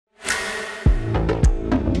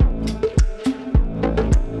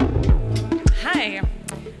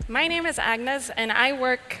My name is Agnes, and I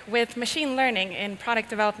work with machine learning in product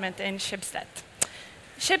development in Schibsted.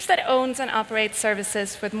 Schibsted owns and operates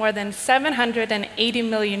services with more than 780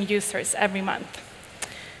 million users every month.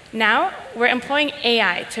 Now, we're employing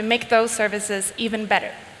AI to make those services even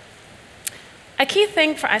better. A key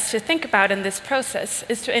thing for us to think about in this process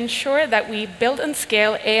is to ensure that we build and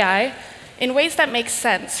scale AI in ways that make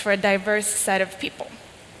sense for a diverse set of people.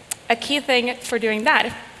 A key thing for doing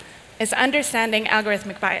that is understanding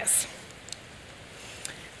algorithmic bias.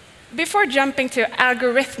 Before jumping to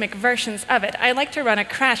algorithmic versions of it, I'd like to run a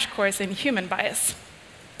crash course in human bias.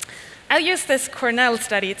 I'll use this Cornell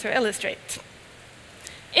study to illustrate.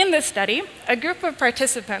 In this study, a group of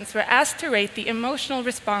participants were asked to rate the emotional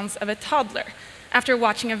response of a toddler after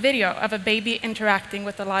watching a video of a baby interacting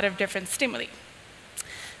with a lot of different stimuli.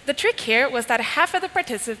 The trick here was that half of the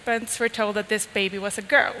participants were told that this baby was a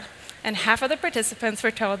girl, and half of the participants were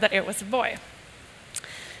told that it was a boy.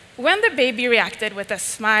 When the baby reacted with a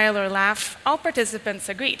smile or laugh, all participants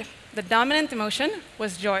agreed. The dominant emotion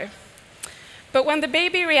was joy. But when the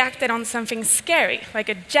baby reacted on something scary, like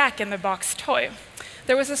a jack-in-the-box toy,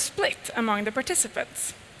 there was a split among the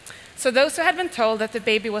participants. So those who had been told that the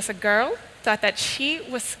baby was a girl thought that she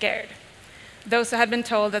was scared. Those who had been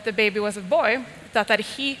told that the baby was a boy thought that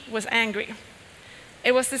he was angry.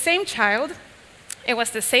 It was the same child, it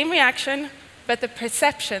was the same reaction, but the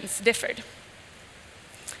perceptions differed.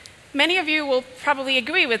 Many of you will probably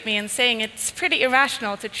agree with me in saying it's pretty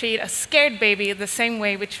irrational to treat a scared baby the same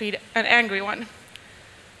way we treat an angry one.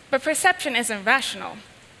 But perception isn't rational.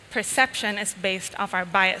 Perception is based off our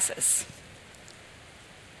biases.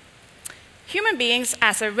 Human beings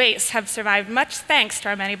as a race have survived much thanks to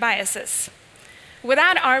our many biases.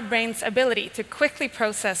 Without our brain's ability to quickly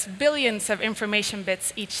process billions of information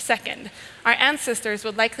bits each second, our ancestors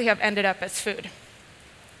would likely have ended up as food.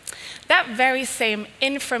 That very same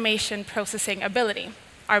information processing ability,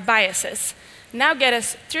 our biases, now get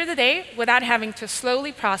us through the day without having to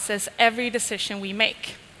slowly process every decision we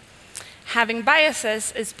make. Having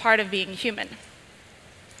biases is part of being human.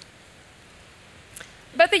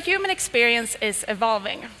 But the human experience is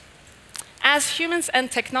evolving. As humans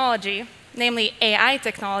and technology, namely AI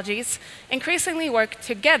technologies, increasingly work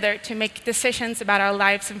together to make decisions about our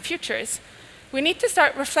lives and futures, we need to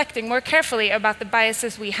start reflecting more carefully about the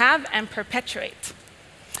biases we have and perpetuate.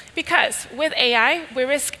 Because with AI, we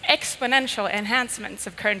risk exponential enhancements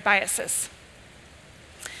of current biases.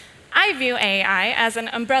 I view AI as an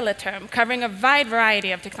umbrella term covering a wide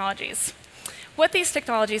variety of technologies. What these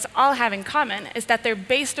technologies all have in common is that they're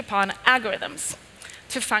based upon algorithms.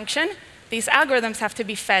 To function, these algorithms have to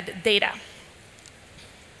be fed data.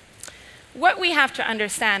 What we have to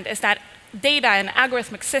understand is that data and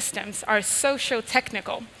algorithmic systems are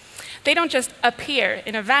socio-technical. They don't just appear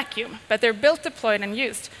in a vacuum, but they're built, deployed, and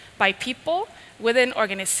used by people within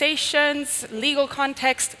organizations, legal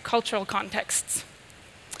context, cultural contexts.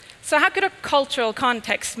 So how could a cultural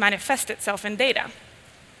context manifest itself in data?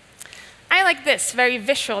 I like this very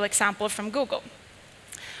visual example from Google.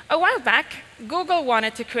 A while back, Google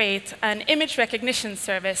wanted to create an image recognition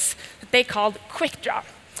service that they called QuickDraw.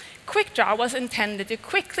 QuickDraw was intended to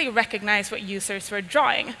quickly recognize what users were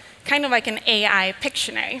drawing, kind of like an AI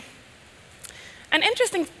Pictionary. An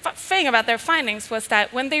interesting thing about their findings was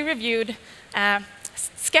that when they reviewed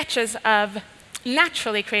sketches of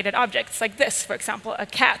naturally created objects, like this, for example, a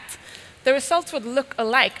cat, the results would look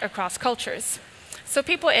alike across cultures. So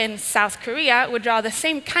people in South Korea would draw the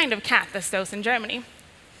same kind of cat as those in Germany.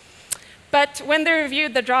 But when they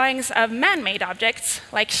reviewed the drawings of man-made objects,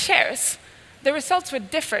 like chairs, the results would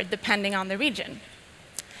differ depending on the region.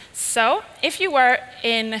 So if you were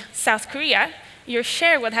in South Korea, your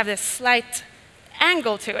chair would have this slight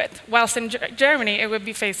angle to it, whilst in Germany, it would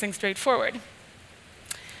be facing straight forward.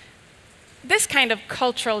 This kind of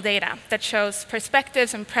cultural data that shows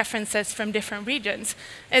perspectives and preferences from different regions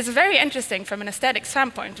is very interesting from an aesthetic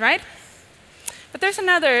standpoint, right? But there's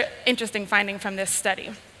another interesting finding from this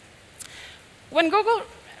study. When Google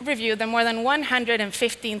reviewed the more than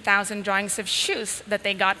 115,000 drawings of shoes that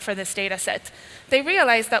they got for this data set, they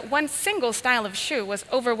realized that one single style of shoe was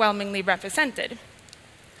overwhelmingly represented.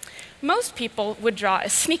 Most people would draw a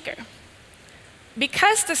sneaker.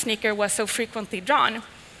 Because the sneaker was so frequently drawn,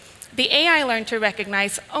 the AI learned to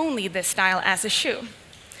recognize only this style as a shoe.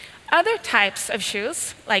 Other types of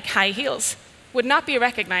shoes, like high heels, would not be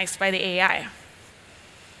recognized by the AI.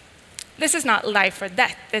 This is not life or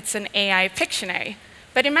death, it's an AI Pictionary.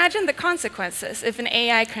 But imagine the consequences if an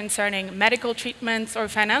AI concerning medical treatments or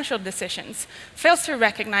financial decisions fails to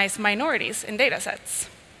recognize minorities in datasets.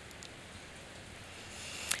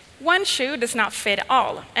 One shoe does not fit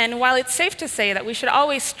all, and while it's safe to say that we should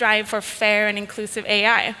always strive for fair and inclusive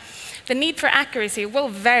AI, the need for accuracy will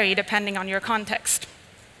vary depending on your context.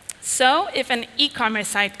 So, if an e-commerce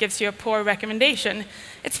site gives you a poor recommendation,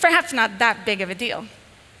 it's perhaps not that big of a deal.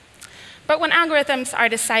 But when algorithms are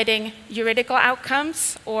deciding juridical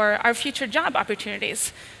outcomes or our future job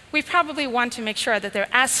opportunities, we probably want to make sure that they're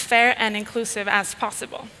as fair and inclusive as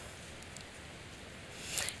possible.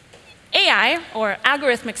 AI, or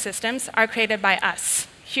algorithmic systems, are created by us,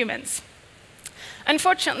 humans.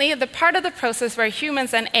 Unfortunately, the part of the process where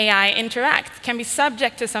humans and AI interact can be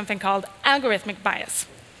subject to something called algorithmic bias.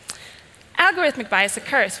 Algorithmic bias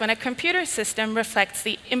occurs when a computer system reflects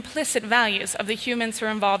the implicit values of the humans who are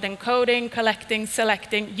involved in coding, collecting,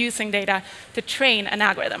 selecting, using data to train an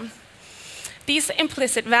algorithm. These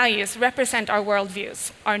implicit values represent our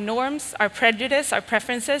worldviews, our norms, our prejudice, our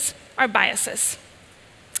preferences, our biases.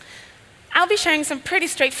 I'll be sharing some pretty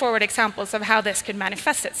straightforward examples of how this could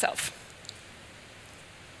manifest itself.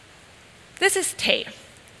 This is Tay.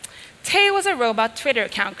 Tay was a robot Twitter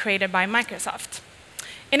account created by Microsoft.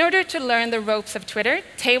 In order to learn the ropes of Twitter,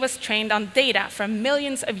 Tay was trained on data from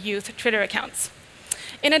millions of youth Twitter accounts.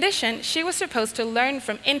 In addition, she was supposed to learn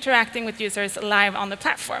from interacting with users live on the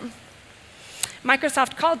platform.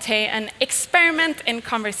 Microsoft called Tay an experiment in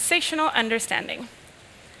conversational understanding.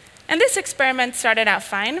 And this experiment started out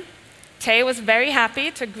fine. Tay was very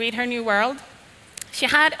happy to greet her new world. She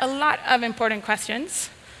had a lot of important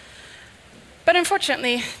questions. But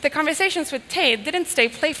unfortunately, the conversations with Tay didn't stay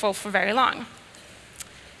playful for very long.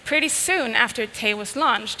 Pretty soon after Tay was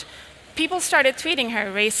launched, people started tweeting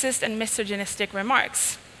her racist and misogynistic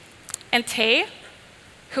remarks. And Tay,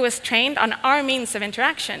 who was trained on our means of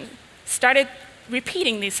interaction, started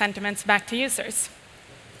repeating these sentiments back to users.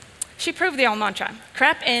 She proved the old mantra,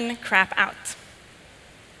 crap in, crap out.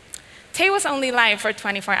 Tay was only live for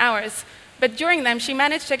 24 hours, but during them she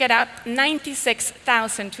managed to get out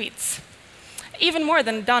 96,000 tweets. Even more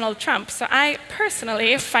than Donald Trump, so I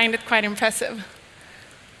personally find it quite impressive.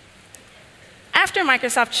 After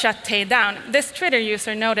Microsoft shut Tay down, this Twitter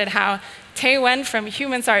user noted how Tay went from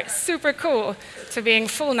humans are super cool to being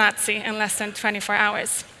full Nazi in less than 24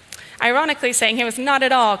 hours. Ironically saying he was not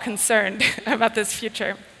at all concerned about this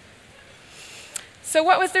future. So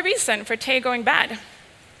what was the reason for Tay going bad?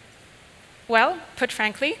 Well, put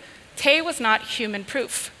frankly, Tay was not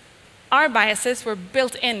human-proof. Our biases were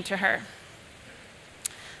built into her.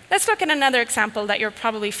 Let's look at another example that you're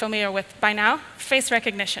probably familiar with by now, face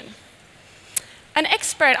recognition. An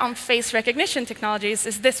expert on face recognition technologies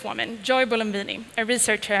is this woman, Joy Bolombini, a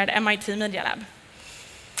researcher at MIT Media Lab.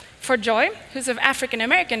 For Joy, who's of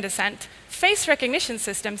African-American descent, face recognition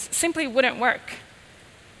systems simply wouldn't work.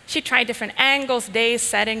 She tried different angles, days,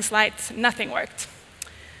 settings, lights, nothing worked.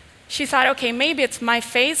 She thought, okay, maybe it's my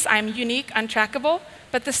face, I'm unique, untrackable,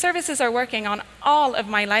 but the services are working on all of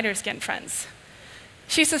my lighter-skinned friends.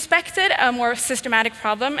 She suspected a more systematic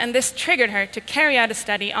problem, and this triggered her to carry out a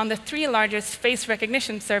study on the 3 largest face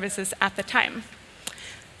recognition services at the time.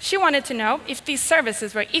 She wanted to know if these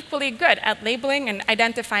services were equally good at labeling and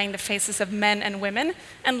identifying the faces of men and women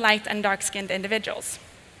and light and dark-skinned individuals.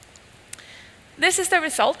 This is the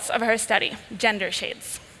results of her study, Gender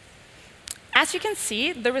Shades. As you can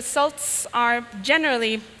see, the results are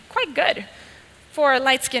generally quite good. For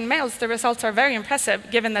light-skinned males, the results are very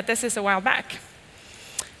impressive, given that this is a while back.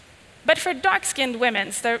 But for dark-skinned women,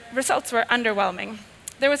 the results were underwhelming.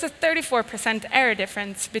 There was a 34% error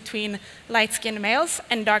difference between light-skinned males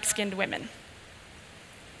and dark-skinned women.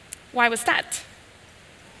 Why was that?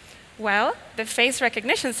 Well, the face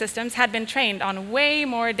recognition systems had been trained on way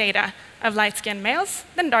more data of light-skinned males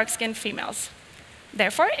than dark-skinned females.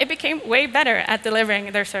 Therefore, it became way better at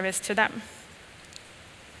delivering their service to them.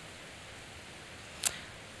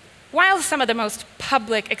 While some of the most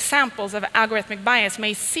public examples of algorithmic bias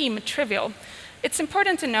may seem trivial, it's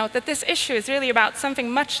important to note that this issue is really about something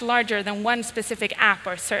much larger than one specific app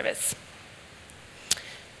or service.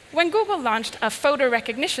 When Google launched a photo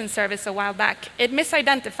recognition service a while back, it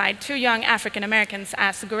misidentified 2 young African Americans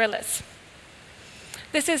as gorillas.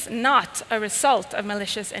 This is not a result of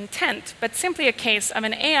malicious intent, but simply a case of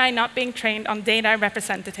an AI not being trained on data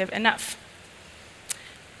representative enough.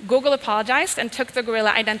 Google apologized and took the gorilla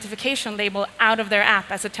identification label out of their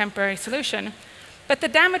app as a temporary solution, but the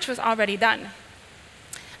damage was already done.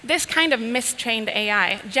 This kind of mistrained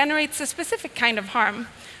AI generates a specific kind of harm,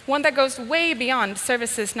 one that goes way beyond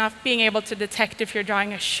services not being able to detect if you're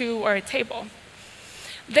drawing a shoe or a table.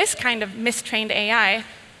 This kind of mistrained AI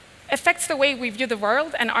affects the way we view the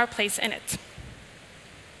world and our place in it.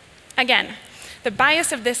 Again, the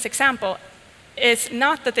bias of this example is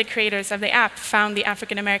not that the creators of the app found the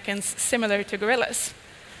African Americans similar to gorillas.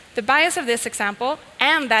 The bias of this example,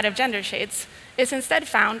 and that of gender shades, is instead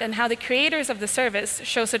found in how the creators of the service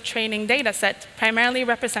shows a training data set primarily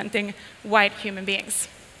representing white human beings.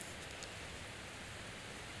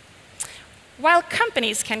 While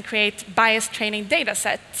companies can create biased training data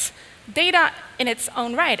sets, data in its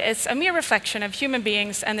own right is a mere reflection of human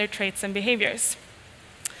beings and their traits and behaviors.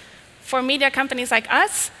 For media companies like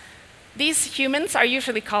us, these humans are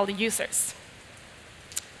usually called users.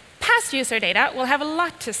 Past user data will have a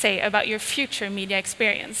lot to say about your future media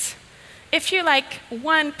experience. If you like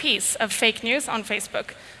one piece of fake news on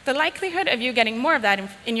Facebook, the likelihood of you getting more of that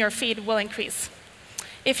in your feed will increase.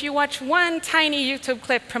 If you watch one tiny YouTube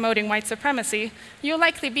clip promoting white supremacy, you'll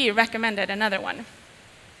likely be recommended another one.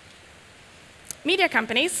 Media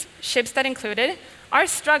companies, Schibsted included, are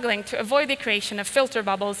struggling to avoid the creation of filter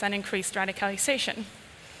bubbles and increased radicalization.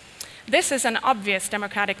 This is an obvious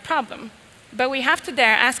democratic problem, but we have to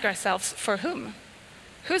dare ask ourselves, for whom?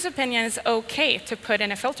 Whose opinion is OK to put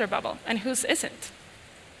in a filter bubble, and whose isn't?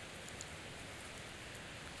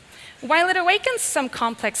 While it awakens some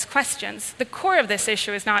complex questions, the core of this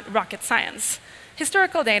issue is not rocket science.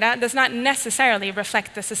 Historical data does not necessarily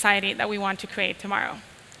reflect the society that we want to create tomorrow.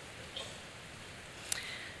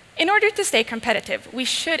 In order to stay competitive, we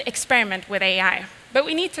should experiment with AI, but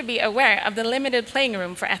we need to be aware of the limited playing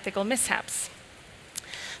room for ethical mishaps.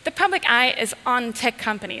 The public eye is on tech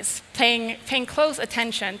companies, paying close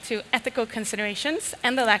attention to ethical considerations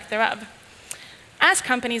and the lack thereof. As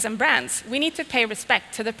companies and brands, we need to pay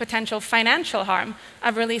respect to the potential financial harm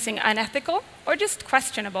of releasing unethical or just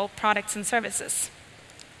questionable products and services.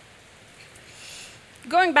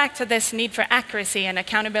 Going back to this need for accuracy and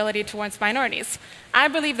accountability towards minorities, I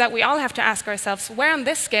believe that we all have to ask ourselves where on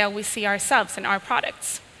this scale we see ourselves in our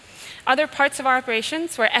products. Are there parts of our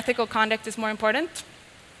operations where ethical conduct is more important?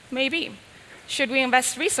 Maybe. Should we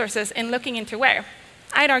invest resources in looking into where?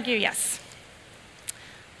 I'd argue yes.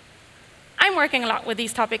 I'm working a lot with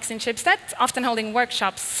these topics in Schibsted, often holding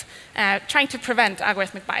workshops trying to prevent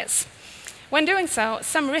algorithmic bias. When doing so,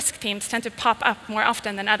 some risk teams tend to pop up more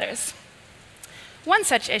often than others. One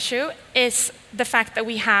such issue is the fact that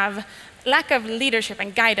we have lack of leadership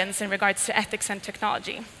and guidance in regards to ethics and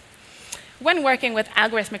technology. When working with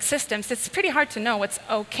algorithmic systems, it's pretty hard to know what's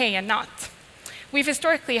OK and not. We've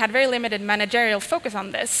historically had very limited managerial focus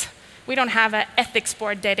on this. We don't have an ethics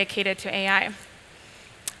board dedicated to AI.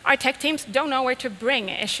 Our tech teams don't know where to bring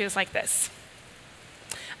issues like this.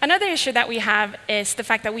 Another issue that we have is the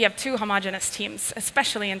fact that we have too homogeneous teams,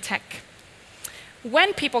 especially in tech.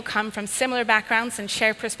 When people come from similar backgrounds and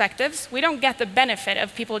share perspectives, we don't get the benefit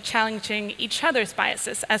of people challenging each other's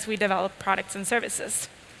biases as we develop products and services.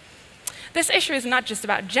 This issue is not just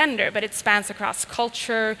about gender, but it spans across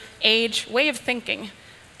culture, age, way of thinking.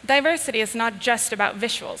 Diversity is not just about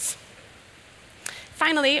visuals.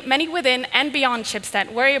 Finally, many within and beyond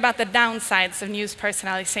Schibsted worry about the downsides of news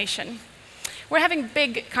personalization. We're having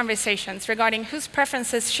big conversations regarding whose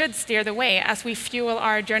preferences should steer the way as we fuel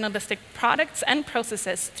our journalistic products and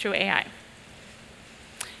processes through AI.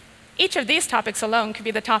 Each of these topics alone could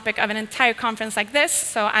be the topic of an entire conference like this,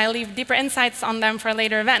 so I'll leave deeper insights on them for a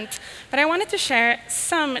later event. But I wanted to share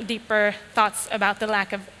some deeper thoughts about the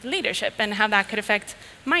lack of leadership and how that could affect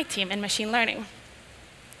my team in machine learning.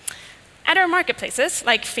 At our marketplaces,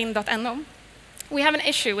 like Finn.no, we have an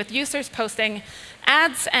issue with users posting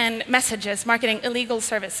ads and messages marketing illegal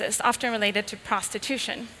services, often related to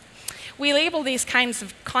prostitution. We label these kinds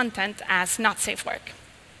of content as not safe work.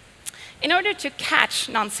 In order to catch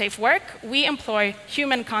non-safe work, we employ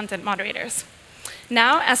human content moderators.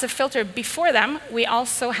 Now, as a filter before them, we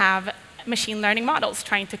also have machine learning models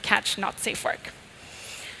trying to catch not safe work.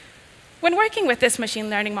 When working with this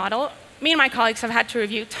machine learning model, me and my colleagues have had to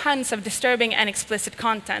review tons of disturbing and explicit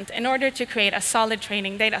content in order to create a solid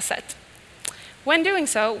training data set. When doing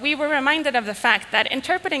so, we were reminded of the fact that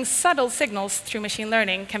interpreting subtle signals through machine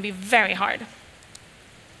learning can be very hard.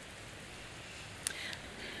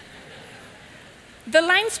 The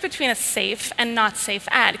lines between a safe and not safe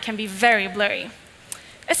ad can be very blurry,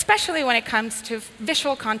 especially when it comes to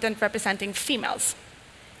visual content representing females.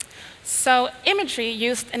 So imagery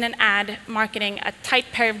used in an ad marketing a tight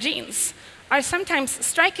pair of jeans are sometimes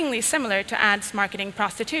strikingly similar to ads marketing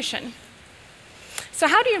prostitution. So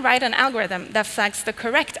how do you write an algorithm that flags the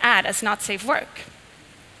correct ad as not safe work?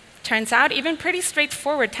 Turns out even pretty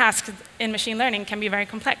straightforward tasks in machine learning can be very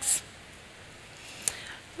complex.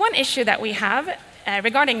 One issue that we have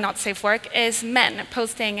regarding not safe work is men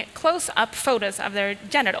posting close-up photos of their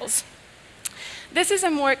genitals. This is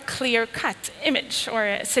a more clear-cut image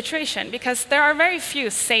or situation because there are very few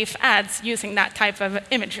safe ads using that type of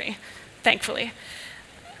imagery, thankfully.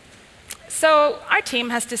 So our team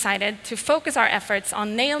has decided to focus our efforts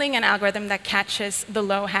on nailing an algorithm that catches the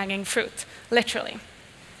low-hanging fruit, literally.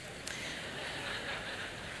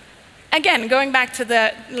 Again, going back to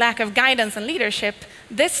the lack of guidance and leadership,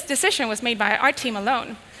 this decision was made by our team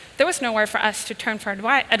alone. There was nowhere for us to turn for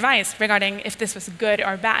advice regarding if this was good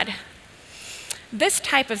or bad. This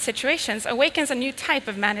type of situations awakens a new type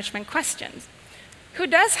of management questions. Who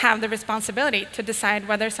does have the responsibility to decide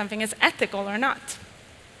whether something is ethical or not?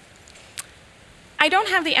 I don't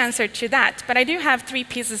have the answer to that, but I do have 3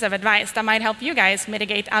 pieces of advice that might help you guys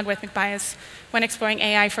mitigate algorithmic bias when exploring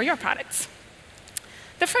AI for your products.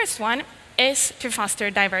 The first one is to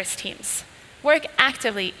foster diverse teams. Work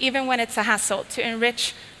actively, even when it's a hassle, to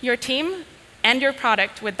enrich your team and your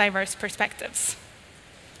product with diverse perspectives.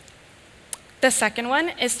 The second one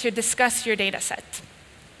is to discuss your data set.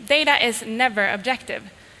 Data is never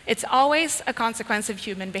objective. It's always a consequence of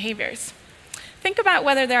human behaviors. Think about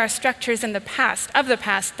whether there are structures in the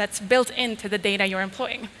past that's built into the data you're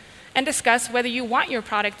employing, and discuss whether you want your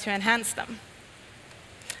product to enhance them.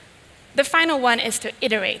 The final one is to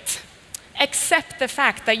iterate. Accept the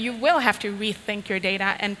fact that you will have to rethink your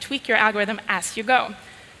data and tweak your algorithm as you go.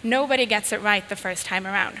 Nobody gets it right the first time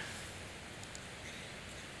around.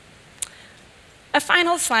 A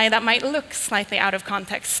final slide that might look slightly out of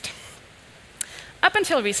context. Up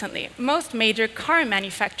until recently, most major car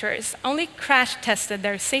manufacturers only crash-tested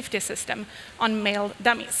their safety system on male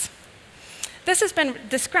dummies. This has been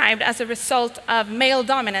described as a result of male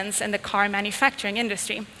dominance in the car manufacturing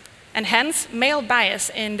industry, and hence male bias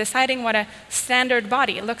in deciding what a standard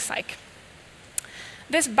body looks like.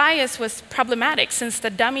 This bias was problematic since the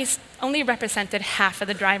dummies only represented half of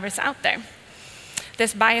the drivers out there.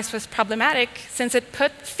 This bias was problematic since it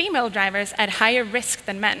put female drivers at higher risk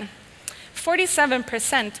than men.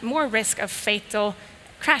 47% more risk of fatal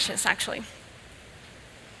crashes, actually.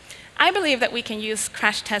 I believe that we can use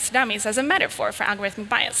crash test dummies as a metaphor for algorithmic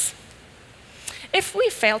bias. If we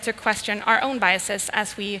fail to question our own biases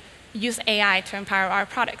as we use AI to empower our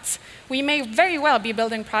products, we may very well be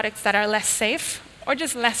building products that are less safe or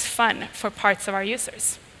just less fun for parts of our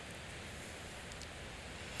users.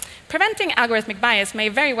 Preventing algorithmic bias may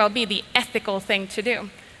very well be the ethical thing to do,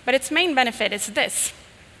 but its main benefit is this.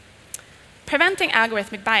 Preventing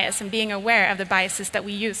algorithmic bias and being aware of the biases that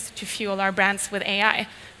we use to fuel our brands with AI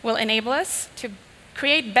will enable us to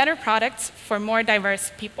create better products for more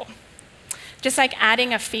diverse people. Just like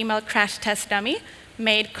adding a female crash test dummy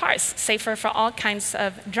made cars safer for all kinds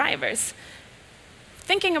of drivers.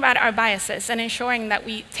 Thinking about our biases and ensuring that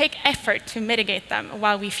we take effort to mitigate them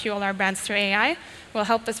while we fuel our brands through AI will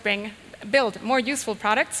help us build more useful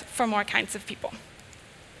products for more kinds of people.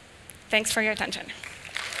 Thanks for your attention.